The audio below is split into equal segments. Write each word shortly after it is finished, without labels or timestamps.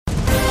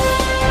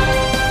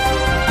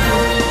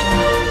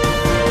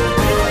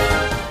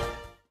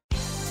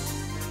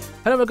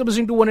Hello, welcome to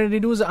listening to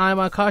 180 News. I am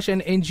Akash,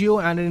 an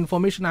NGO and an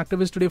information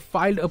activist. Today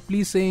filed a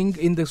plea saying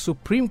in the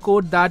Supreme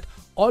Court that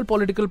all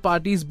political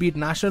parties, be it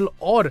national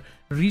or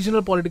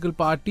regional political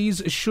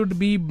parties, should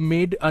be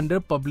made under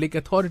public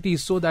authority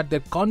so that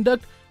their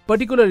conduct,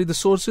 particularly the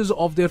sources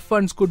of their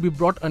funds, could be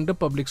brought under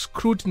public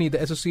scrutiny.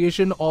 The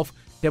Association of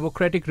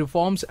Democratic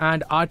Reforms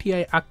and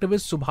RTI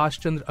activist Subhash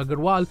Chandra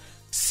Agrawal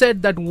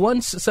said that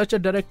once such a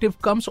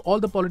directive comes, all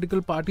the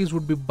political parties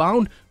would be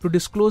bound to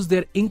disclose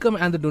their income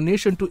and the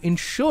donation to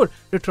ensure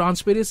the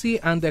transparency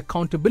and the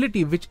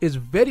accountability, which is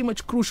very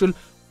much crucial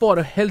for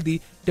a healthy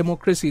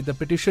democracy. The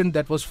petition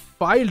that was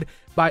filed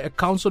by a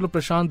councillor,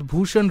 Prashant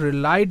Bhushan,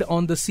 relied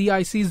on the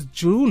CIC's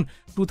June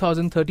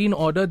 2013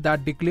 order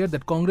that declared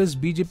that Congress,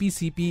 BJP,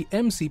 CPM,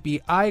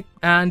 CPI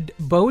and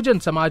Bahujan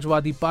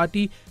Samajwadi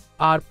Party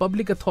are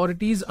public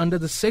authorities under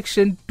the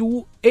Section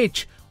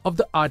 2H of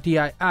the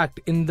RTI Act.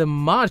 In the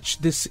March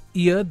this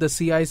year, the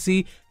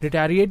CIC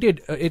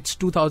reiterated its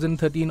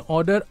 2013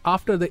 order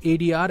after the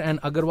ADR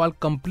and Agrawal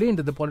complained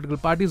that the political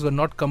parties were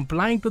not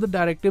complying to the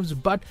directives,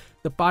 but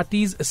the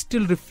parties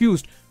still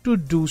refused to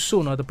do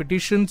so. Now, the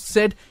petition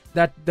said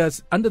that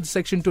under the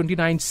Section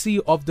 29C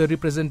of the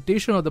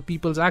Representation of the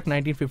People's Act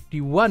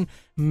 1951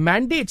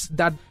 mandates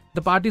that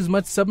the parties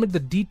must submit the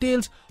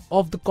details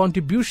of the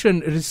contribution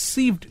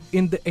received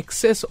in the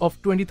excess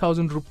of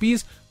 20,000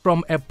 rupees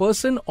from a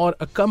person or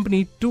a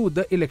company to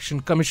the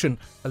Election Commission.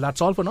 Well, that's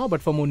all for now,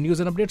 but for more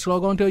news and updates,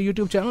 log on to our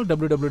YouTube channel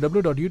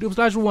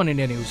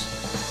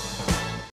www.youtube.com/oneindianews.